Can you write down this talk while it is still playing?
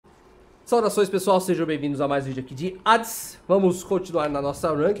Saudações pessoal, sejam bem-vindos a mais um vídeo aqui de Hades. Vamos continuar na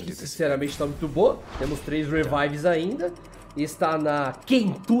nossa rank, que sinceramente está muito boa. Temos 3 revives ainda. Está na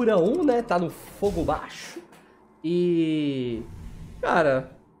quentura 1, né? Tá no fogo baixo. E...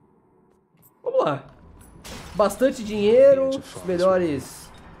 cara... vamos lá. Bastante dinheiro,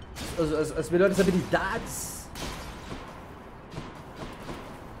 as melhores habilidades.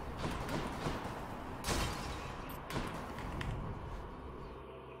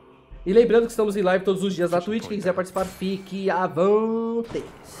 E lembrando que estamos em live todos os dias na Twitch. Quem quiser participar, fique à vontade.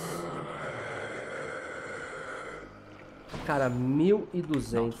 Cara,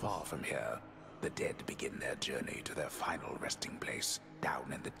 1.200. The dead begin their journey to their final resting place down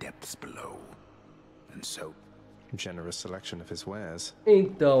in the depths below. And so, generous selection of his wares.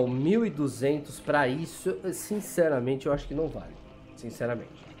 Então, 1.200 pra isso, sinceramente, eu acho que não vale.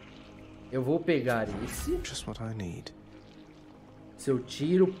 Sinceramente. Eu vou pegar esse. Just what I need. Seu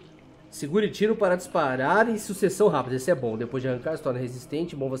tiro. Segure tiro para disparar em sucessão rápida. Esse é bom. Depois de arrancar, se torna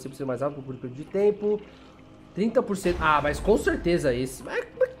resistente. Bom, você precisa mais rápido por período de tempo. 30%. Ah, mas com certeza esse. Mas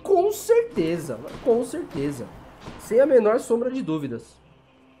com certeza. Com certeza. Sem a menor sombra de dúvidas.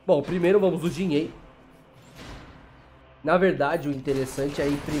 Bom, primeiro vamos do dinheiro. Na verdade, o interessante é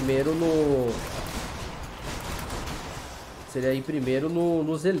ir primeiro no... seria ir primeiro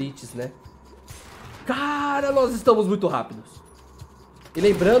nos elites, né? Cara, nós estamos muito rápidos. E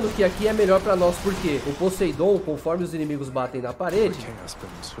lembrando que aqui é melhor pra nós, porque o Poseidon, conforme os inimigos batem na parede,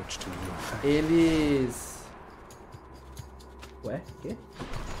 eles... ué, o quê?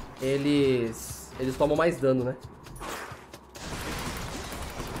 Eles tomam mais dano, né?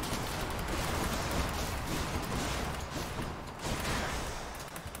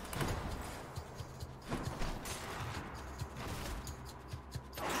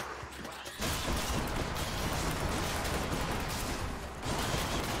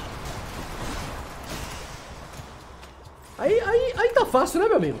 Aí tá fácil, né,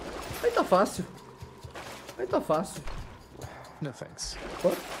 meu amigo? Aí tá fácil. Aí tá fácil. No thanks. Pô?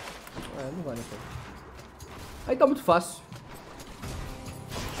 É, não vale a pena. Aí tá muito fácil.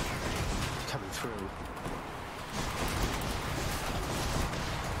 Coming through.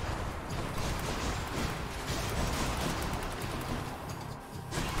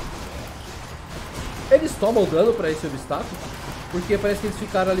 Eles tomam dano pra esse obstáculo? Porque parece que eles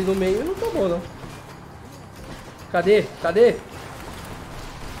ficaram ali no meio e não tomou, não. Cadê? Cadê?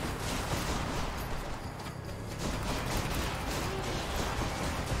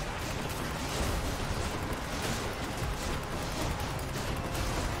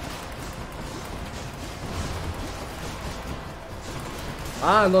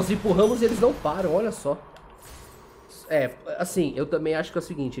 Ah, nós empurramos e eles não param, olha só. É, assim, eu também acho que é o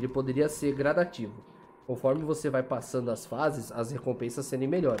seguinte, ele poderia ser gradativo. Conforme você vai passando as fases, as recompensas serem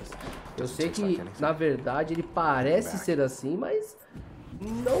melhores. Eu sei que, na verdade, ele parece ser assim, mas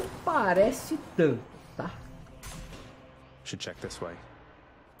não parece tanto, tá? Should check this way.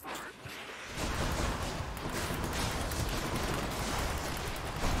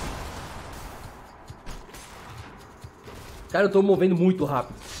 Cara, eu tô movendo muito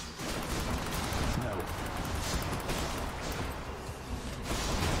rápido.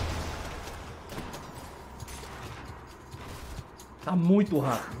 Tá muito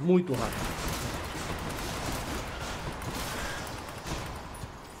rápido, muito rápido.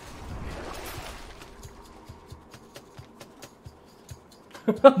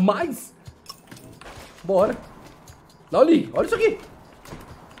 Mais? Bora. Olha ali, olha isso aqui.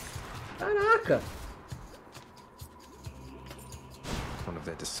 Caraca. One of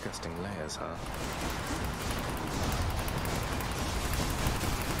their disgusting layers, huh?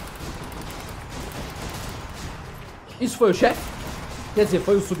 Isso foi o chefe? Quer dizer,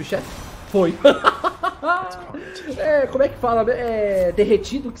 foi o subchefe? Foi. É, como é que fala? É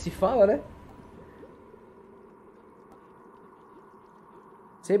derretido que se fala, né?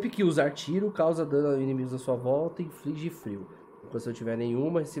 Sempre que usar tiro, causa dano a inimigos à sua volta e inflige frio. Enquanto se eu tiver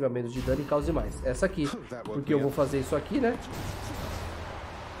nenhuma, receba menos de dano e cause mais. Essa aqui, porque eu vou fazer isso aqui, né?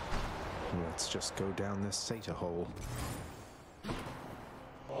 Let's just go down this Sata hole.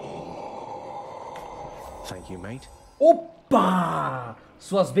 Thank you, mate. Opa!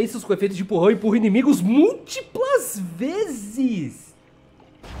 Suas bênçãos com efeito de empurrão empurram inimigos múltiplas vezes.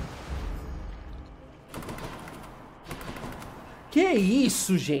 Que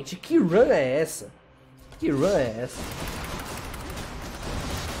isso, gente? Que run é essa? Que run é essa?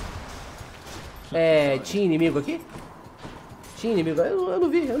 É, tinha inimigo aqui? Tinha inimigo? Eu não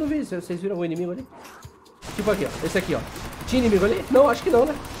vi. Vocês viram algum inimigo ali? Tipo aqui, ó. Esse aqui, ó. Tinha inimigo ali? Não, acho que não,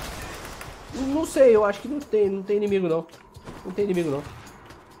 né? Não sei, eu acho que não tem inimigo, não. Não tem inimigo, não.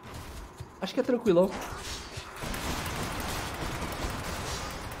 Acho que é tranquilão.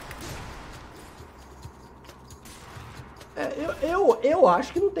 Eu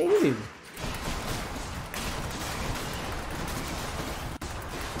acho que não tem inimigo.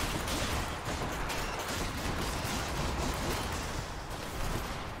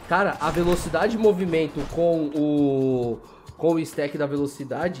 Cara, a velocidade de movimento com o stack da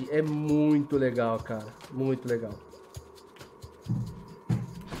velocidade é muito legal, cara. Muito legal.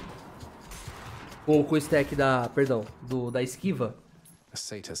 Com o stack da, perdão, da esquiva. A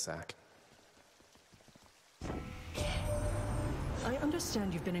Sata sack. I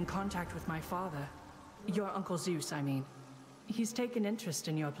understand you've been in contact with my father. Your Uncle Zeus, I mean. He's taken interest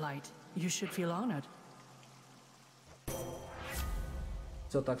in your plight. You should feel honored.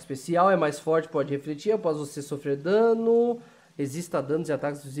 Seu ataque especial é mais forte, pode refletir após você sofrer dano. Resista a danos e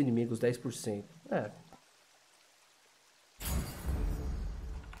ataques dos inimigos, 10%.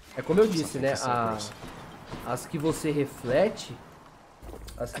 É como eu disse, né? As que você reflete...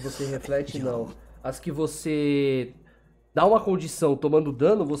 As que você reflete, não. As que você dá uma condição tomando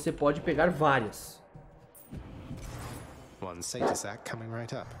dano, você pode pegar várias. One Sata sack coming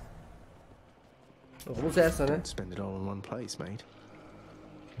right up. Então, vamos essa, né? Spend it all in one place, mate.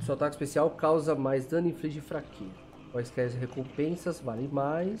 Seu ataque especial causa mais dano e inflige fraqueza. Quaisquer recompensas vale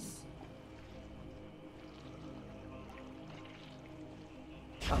mais.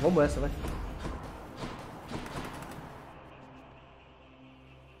 Ah, vamos essa, vai.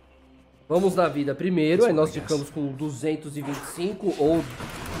 Vamos na vida primeiro, aí nós ficamos com 225 ou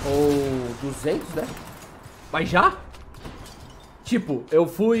 200, né? Mas já? Tipo, eu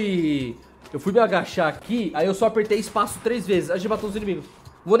fui me agachar aqui, aí eu só apertei espaço 3 vezes, a gente matou os inimigos.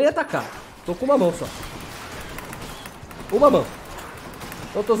 Vou nem atacar, tô com uma mão só. Uma mão.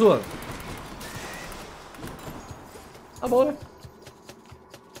 Não tô zoando. Tá bom, né?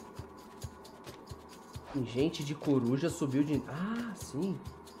 Gente de coruja subiu de... Ah, sim.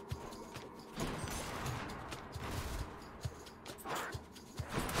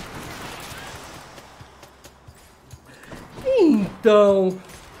 Então...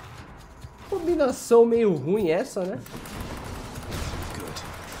 Combinação meio ruim essa, né?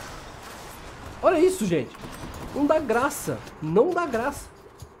 Olha isso, gente. Não dá graça. Não dá graça.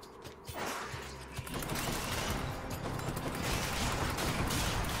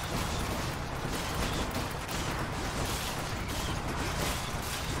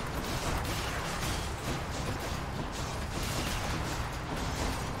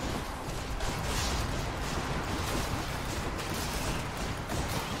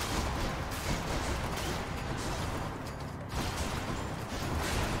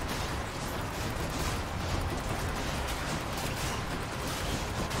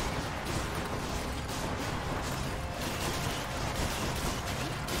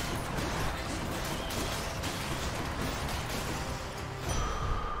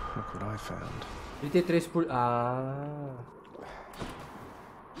 Look what I found. 33 por... Ah...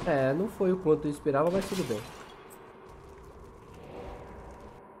 É, não foi o quanto eu esperava, mas tudo bem.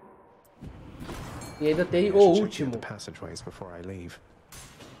 E ainda tem o último. Passageways before I leave.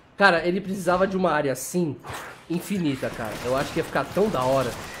 Cara, ele precisava de uma área assim, infinita, cara. Eu acho que ia ficar tão da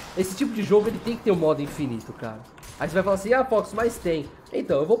hora. Esse tipo de jogo, ele tem que ter um modo infinito, cara. Aí você vai falar assim, ah, Fox, mas tem.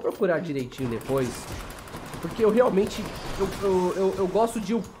 Então, eu vou procurar direitinho depois. Porque eu realmente, eu gosto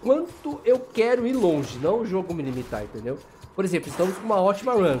de o quanto eu quero ir longe, não o jogo me limitar, entendeu? Por exemplo, estamos com uma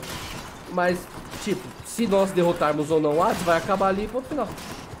ótima run. Mas, tipo, se nós derrotarmos ou não o Hades, vai acabar ali e ponto final.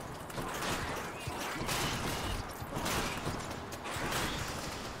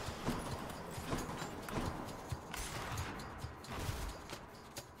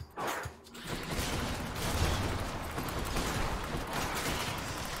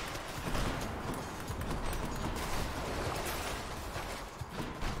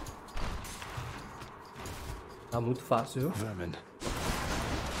 Tá muito fácil, viu? Vermin.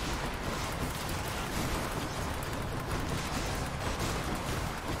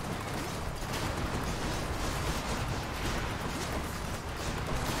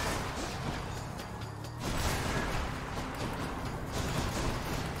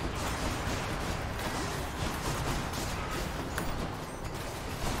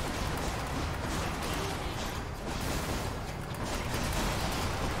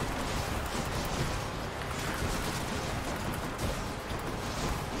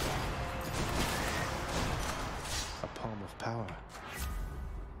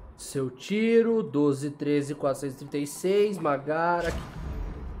 Seu tiro, 12, 13, 436, Magara.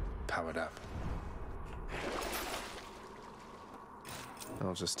 Powered up.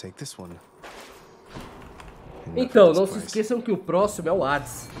 I'll just take this one. Então, não se esqueçam que o próximo é o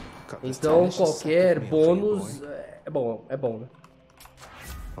Hades. Então qualquer bônus é bom, né?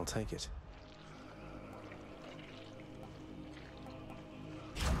 I'll take it.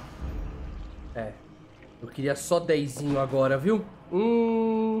 É. Eu queria só 10zinho agora, viu?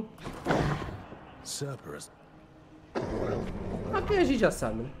 Cerberus. Aqui a gente já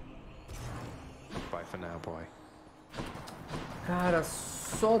sabe, né? Bye for now, boy. Cara,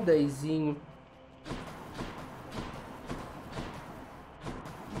 só 10zinho.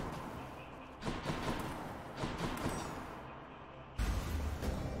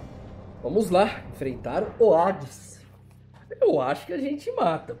 Vamos lá, enfrentar o Hades. Eu acho que a gente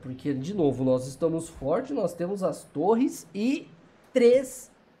mata, porque, de novo, nós estamos fortes, nós temos as torres e 3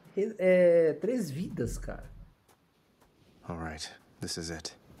 vidas, cara. All right, this is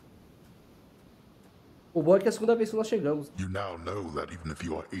it. O bom é que é a segunda vez que nós chegamos. You now know that even if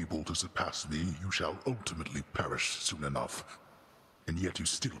you are able to surpass me, you shall ultimately perish soon enough. And yet you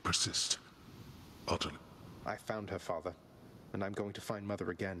still persist. Utterly. I found her, father, and I'm going to find Mother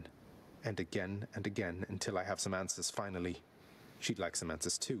again. And again and again until I have some answers finally. She'd like some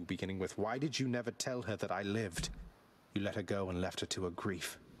answers too, beginning with, why did you never tell her that I lived? You let her go and left her to her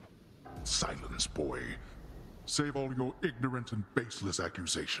grief. Silence, boy. Save all your ignorant and baseless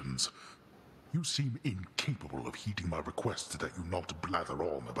accusations. You seem incapable of heeding my request that you not blather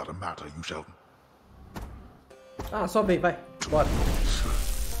on about a matter you shall... Ah, só vem, vai. Bora.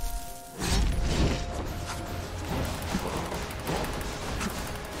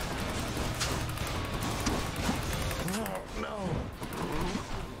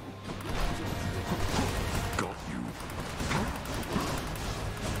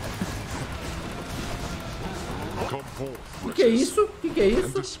 O que é isso? O que é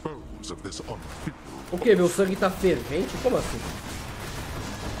isso? O que? Meu sangue tá fervente? Como assim?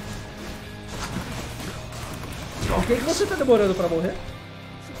 Por que você tá demorando pra morrer?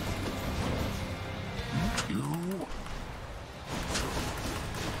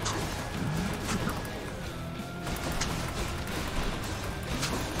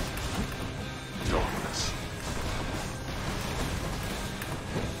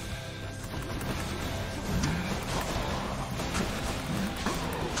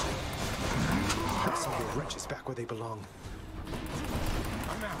 Back where they belong.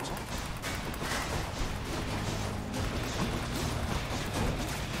 I'm out.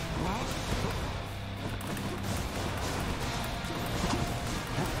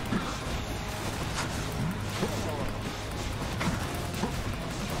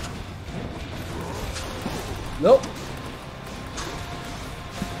 Não.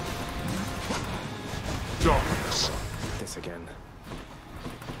 This again.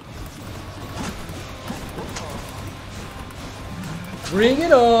 Bring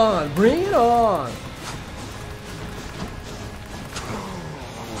it on! Bring it on!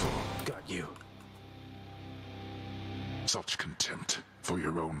 Got you. Such contempt for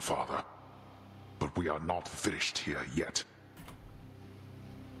your own father. But we are not finished here yet.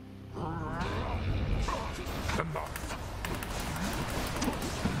 Enough.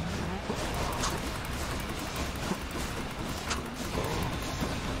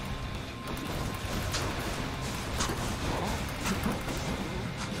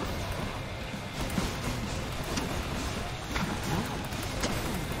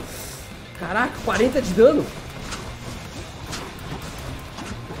 Caraca, 40 de dano.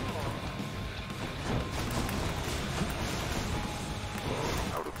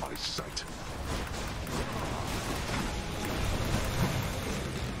 Out of my sight.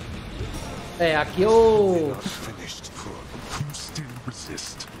 É, aqui eu... Finished. You still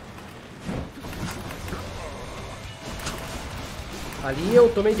resist. Ali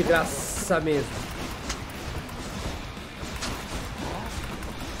eu tomei de graça mesmo.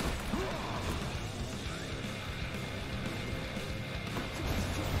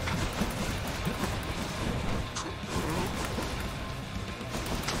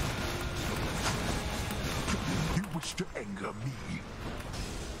 To anger me.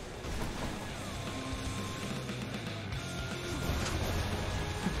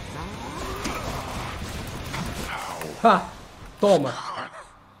 Ha! Toma!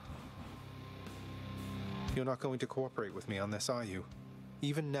 You're not going to cooperate with me on this, are you?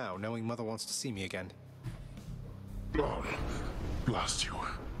 Even now, knowing Mother wants to see me again. Oh, blast you.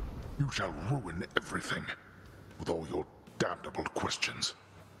 You shall ruin everything. With all your damnable questions.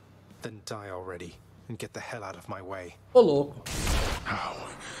 Then die already. And get the hell out of my way. Ô, louco. How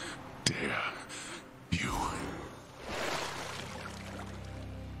dare you?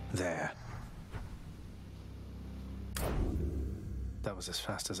 There. That was as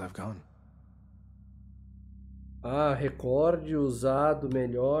fast as I've gone. Ah, recorde, usado,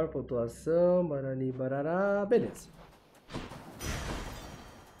 melhor, pontuação, barani, barará, beleza.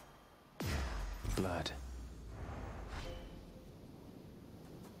 Blood.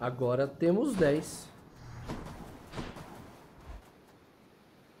 Agora temos 10.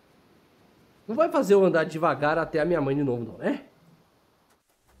 Não vai fazer eu andar devagar até a minha mãe de novo, não, né?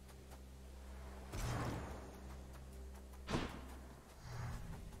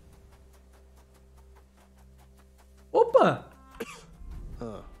 Opa!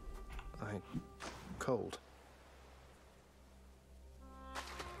 Oh, I'm cold.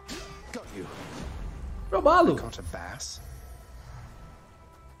 Got you. Robalo! Caught a bass?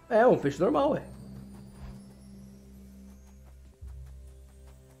 É, um peixe normal, é.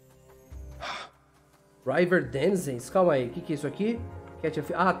 River Danzens? Calma aí, o que é isso aqui?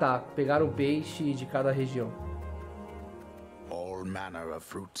 Ah, tá. Pegaram um peixe de cada região. All manner of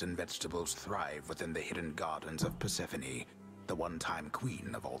fruits and vegetables thrive within the hidden gardens of Persephone, the one-time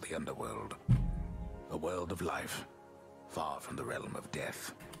queen of all the underworld. A world of life, far from the realm of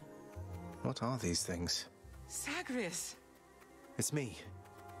death. What are these things? Zagreu. It's me.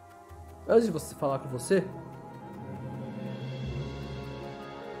 Antes de você falar com você...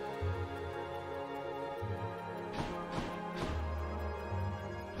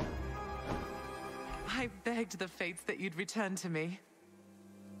 I begged the fates that you'd return to me.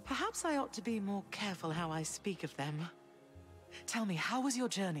 Perhaps I ought to be more careful how I speak of them. Tell me, how was your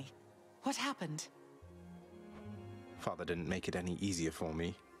journey? What happened? Father didn't make it any easier for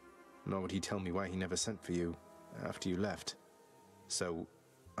me, nor would he tell me why he never sent for you after you left. So,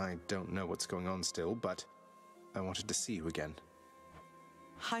 I don't know what's going on still, but I wanted to see you again.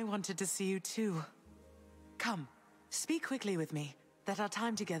 I wanted to see you too. Come, speak quickly with me, that our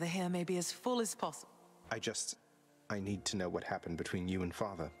time together here may be as full as possible. I need to know what happened between you and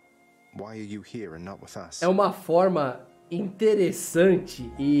Father. Why are you here and not with us? É uma forma interessante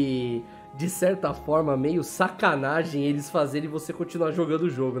e, de certa forma, meio sacanagem eles fazerem você continuar jogando o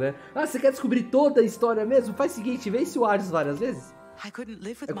jogo, né? Ah, você quer descobrir toda a história mesmo? Faz o seguinte, vê esse Hades várias vezes. I couldn't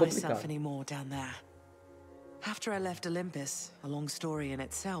live with myself anymore down there. After I left Olympus, a long story in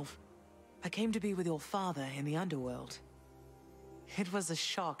itself, I came to be with your father in the underworld. It was a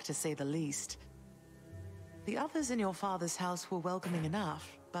shock, to say the least. The others in your father's house were welcoming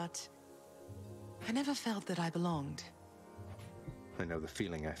enough, but I never felt that I belonged. I know the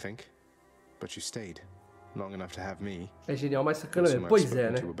feeling, I think. But you stayed long enough to have me. É genial, mas sacana mesmo. Pois é,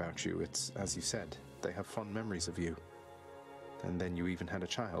 né? About you, it's as you said. They have fond memories of you. And then you even had a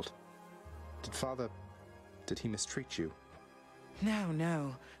child. Did he mistreat you?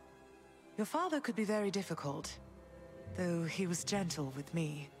 No. Your father could be very difficult, though he was gentle with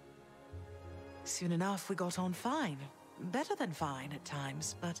me. Soon enough, we got on fine. Better than fine at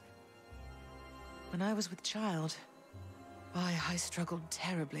times, but when I was with child, why, I struggled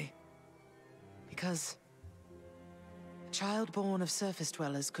terribly. Because a child born of surface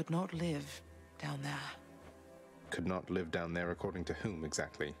dwellers could not live down there. Could not live down there according to whom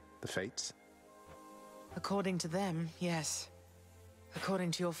exactly? The fates? According to them, yes.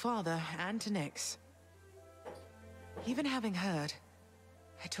 According to your father and to Nyx. Even having heard,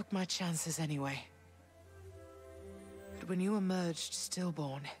 I took my chances anyway. But when you emerged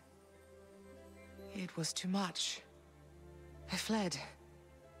stillborn, it was too much. I fled.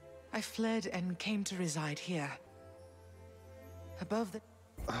 I fled and came to reside here. Above the...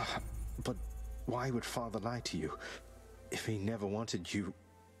 But why would Father lie to you? If he never wanted you,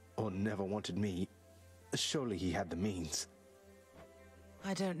 or never wanted me, surely he had the means.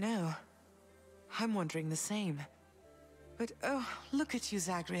 I don't know. I'm wondering the same. But oh, look at you,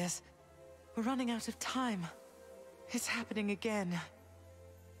 Zagreu. We're running out of time. It's happening again.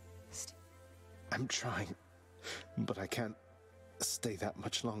 I'm trying, but I can't stay that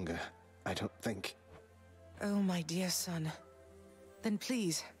much longer, I don't think. Oh, my dear son. Then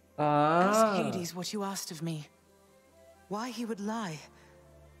please, ask Hades what you asked of me. Why he would lie.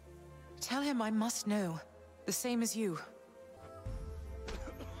 Tell him I must know, the same as you.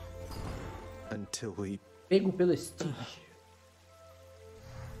 Until we... Pego pelo Steve.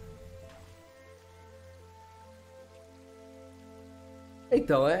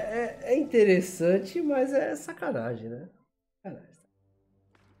 Então, é interessante, mas é sacanagem, né? Sacanagem.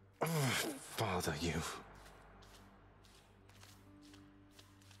 Father, you...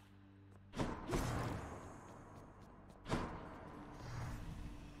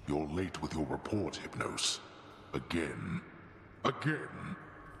 You're late with your report, Hypnos. Again. Again.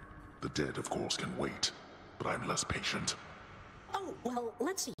 The dead, of course, can wait, but I'm less patient. Oh, well,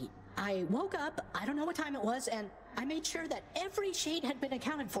 let's see. I woke up, I don't know what time it was, and I made sure that every shade had been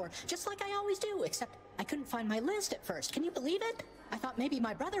accounted for, just like I always do, except I couldn't find my list at first. Can you believe it? I thought maybe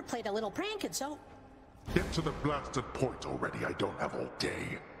my brother played a little prank, and so... Get to the blasted point already. I don't have all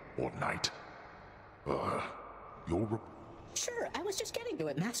day or night. Sure, I was just getting to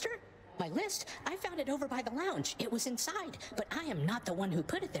it, Master. My list, I found it over by the lounge. It was inside, but I am not the one who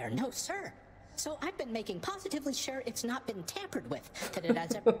put it there, no sir. So I've been making positively sure it's not been tampered with, that it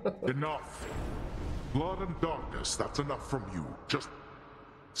has Enough! Blood and darkness, that's enough from you. Just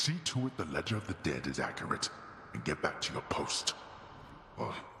see to it the ledger of the dead is accurate, and get back to your post.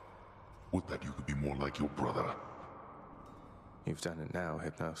 Would that you could be more like your brother. You've done it now,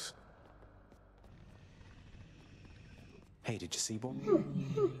 Hypnos. Hey, did you see one?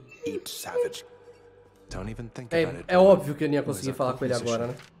 Eat savage. Don't even think about it. É óbvio que eu não ia conseguir falar com ele agora,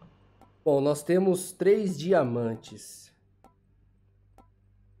 né? Bom, nós temos 3 diamantes.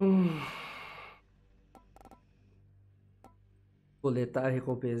 Coletar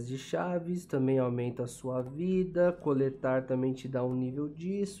recompensas de chaves também aumenta a sua vida. Coletar também te dá um nível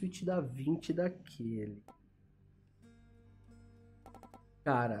disso e te dá 20 daquele.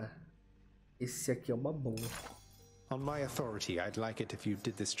 Cara, esse aqui é uma boa. On my authority, I'd like it if you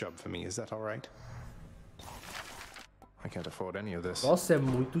did this job for me. Is that all right? I can't afford any of this. Nossa, é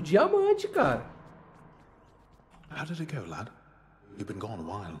muito diamante, cara. How did it go, lad? You've been gone a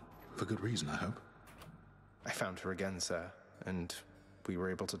while. For good reason, I hope. I found her again, sir, and we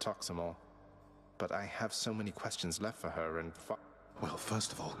were able to talk some more. But I have so many questions left for her, and well,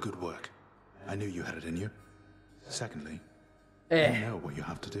 first of all, good work. I knew you had it in you. Secondly, you know what you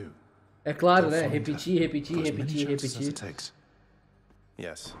have to do. É claro, né? Repetir.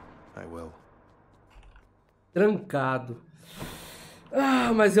 Yes, I will. Trancado.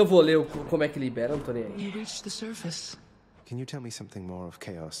 Ah, mas eu vou ler como é que libera, não tô nem aí. You reached the surface. Can you tell me something more of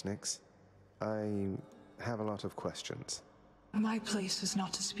chaos, Nix? I have a lot of questions. My place is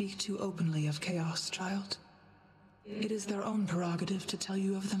not to speak too openly of chaos, child. It is their own prerogative to tell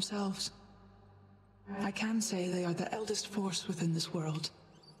you of themselves. I can say they are the eldest force within this world.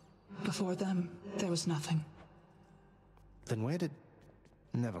 Before them, there was nothing. Then where did...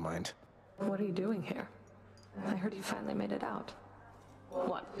 Never mind. What are you doing here? I heard you finally made it out.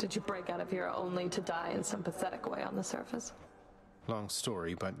 What, did you break out of here only to die in some pathetic way on the surface? Long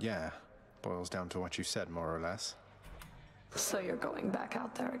story, but yeah. Boils down to what you said, more or less. So you're going back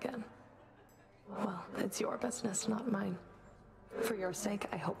out there again? Well, it's your business, not mine. For your sake,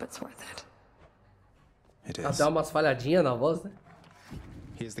 I hope it's worth it. It is. Dá umas falhadinhas na voz, né?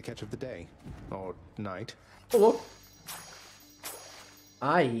 Here's the catch of the day. Or night. Ô, louco.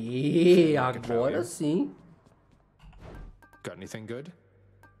 Aí, agora sim. Got anything good?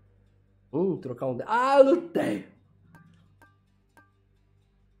 Trocar um... Ah, eu não tenho.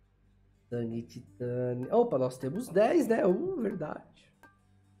 Titânio. Opa, nós temos 10, né? Verdade.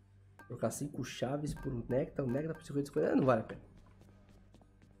 Trocar 5 chaves por um néctar. Um néctar por 50 coisas. Não vale a pena.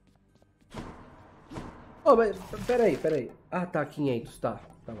 Oh, mas peraí. Ah, tá, 500. Tá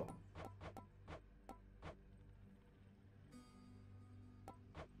bom.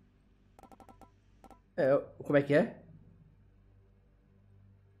 Como é que é?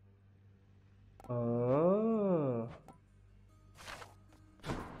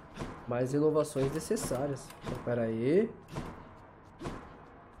 Mais inovações necessárias. Então, peraí.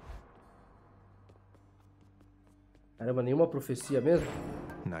 Caramba, nenhuma profecia mesmo?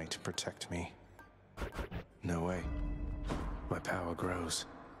 Night, protect me. No way. My power grows.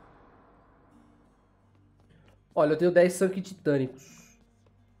 Olha, eu tenho 10 sangue titânicos.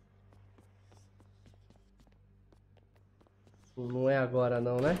 Não é agora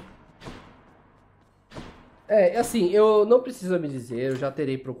não, né? Assim, eu não preciso me dizer, eu já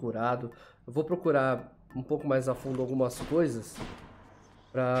terei procurado. Eu vou procurar um pouco mais a fundo algumas coisas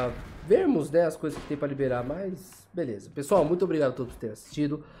pra vermos, né, as coisas que tem pra liberar, mas beleza. Pessoal, muito obrigado a todos por terem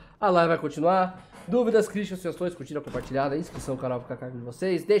assistido. A live vai continuar. Dúvidas, críticas, sugestões, curtida, compartilhada, inscrição no canal fica a cargo de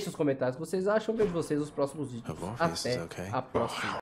vocês. Deixe os comentários que vocês acham. Vejo vocês nos próximos vídeos. Até a próxima.